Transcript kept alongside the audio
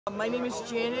My name is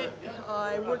Janet.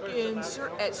 I work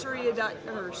at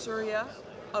Surya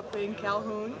up in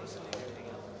Calhoun.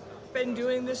 Been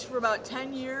doing this for about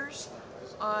 10 years.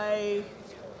 I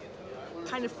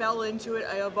kind of fell into it.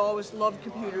 I have always loved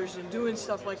computers and doing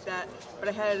stuff like that, but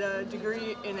I had a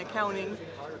degree in accounting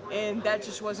and that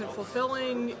just wasn't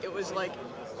fulfilling. It was like,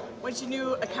 once you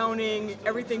knew accounting,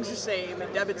 everything's the same,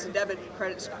 and debit's a debit,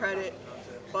 credit's a credit,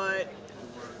 but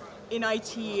in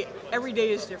IT, every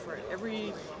day is different.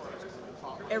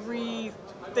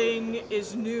 Everything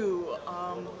is new.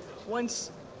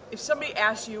 If somebody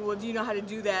asks you, well, do you know how to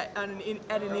do that at an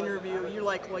interview? You're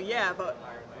like, well, yeah, but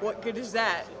what good is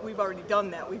that? We've already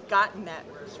done that. We've gotten that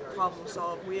problem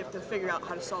solved. We have to figure out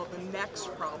how to solve the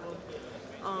next problem.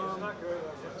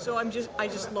 So I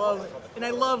just love, and I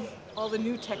love all the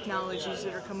new technologies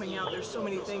that are coming out. There's so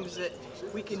many things that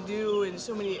we can do and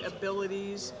so many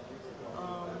abilities.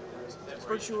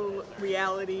 Virtual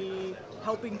reality,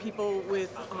 helping people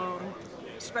with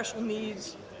special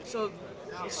needs. So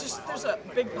it's just, there's a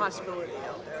big possibility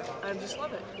out there. I just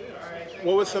love it.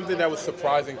 What was something that was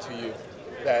surprising to you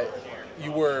that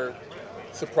you were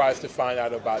surprised to find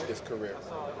out about this career?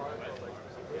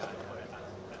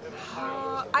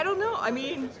 I don't know. I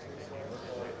mean,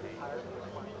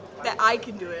 that I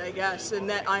can do it, I guess, and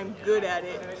that I'm good at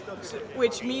it,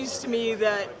 which means to me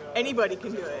that anybody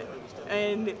can do it,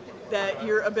 and that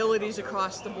your abilities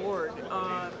across the board,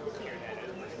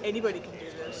 anybody can do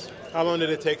this. How long did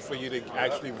it take for you to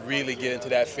actually really get into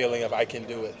that feeling of I can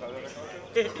do it?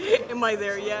 Am I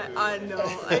there yet? No.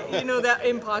 You know, that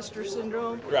imposter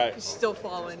syndrome? Right. You still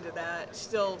fall into that.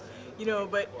 Still, you know,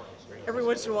 but every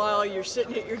once in a while you're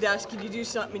sitting at your desk and you do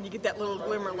something and you get that little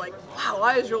glimmer like, wow,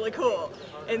 that was really cool.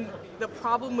 And the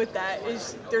problem with that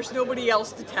is there's nobody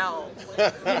else to tell.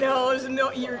 You know,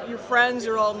 your friends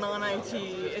are all non-IT,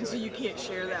 and so you can't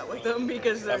share that with them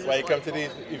because they're That's why you come like, to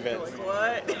these events. like,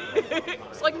 what?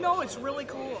 It's like, no, it's really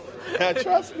cool.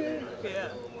 Trust me. Yeah,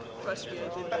 trust me, I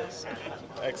did this.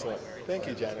 Excellent. Thank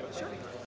you, Janet. Sure.